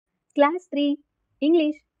Class 3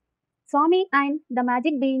 English Swamy and the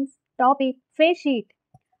Magic Beans topic face sheet.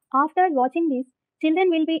 After watching this, children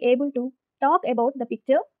will be able to talk about the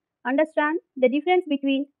picture, understand the difference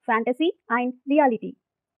between fantasy and reality.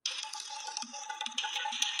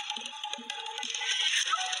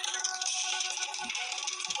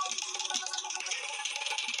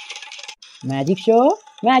 Magic show,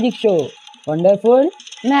 magic show. Wonderful,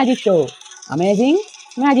 magic show. Amazing,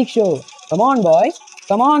 magic show. Come on, boys.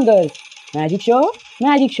 Come on, girls. Magic show,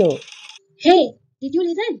 magic show. Hey, did you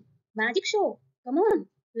listen? Magic show. Come on,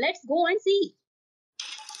 let's go and see.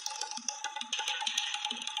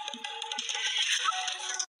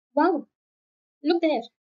 Wow, look there.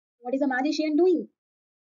 What is a magician doing?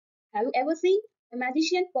 Have you ever seen a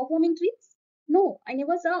magician performing tricks? No, I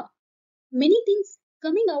never saw. Many things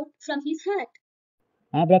coming out from his hat.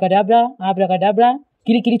 Abracadabra, abracadabra.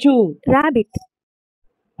 Kiri kiri choo. Rabbit,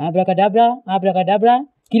 Abracadabra, abracadabra.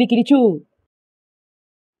 Kiri kiri choo.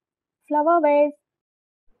 flower vase,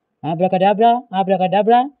 Abracadabra,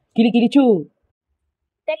 abracadabra. Kiri kiri choo.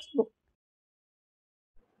 textbook,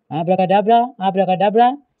 Abracadabra, abracadabra.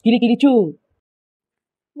 Kiri kiri choo.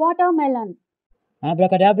 watermelon,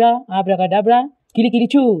 Abracadabra, abracadabra. Kiri kiri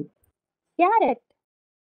choo. carrot,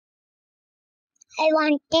 I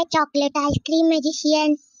want a chocolate ice cream,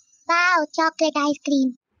 magician. Wow, chocolate ice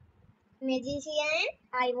cream. Magician,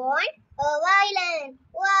 I want a violin.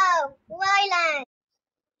 Wow, violin.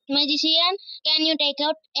 Magician, can you take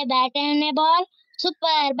out a bat and a ball?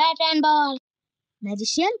 Super bat and ball.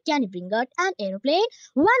 Magician, can you bring out an aeroplane?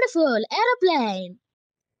 Wonderful aeroplane.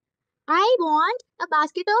 I want a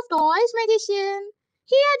basket of toys, magician.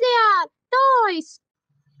 Here they are, toys.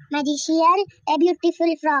 Magician, a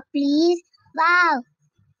beautiful frog, please. Wow,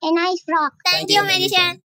 a nice frog. Thank you,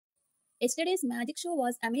 magician. Yesterday's magic show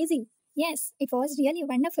was amazing. Yes, it was really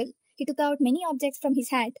wonderful. He took out many objects from his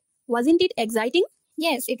hat. Wasn't it exciting?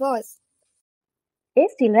 Yes, it was.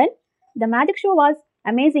 Yes, children, the magic show was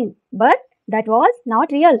amazing, but that was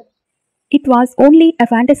not real. It was only a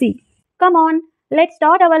fantasy. Come on, let's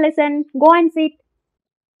start our lesson. Go and sit.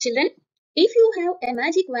 Children, if you have a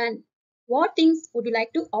magic wand, what things would you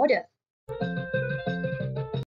like to order?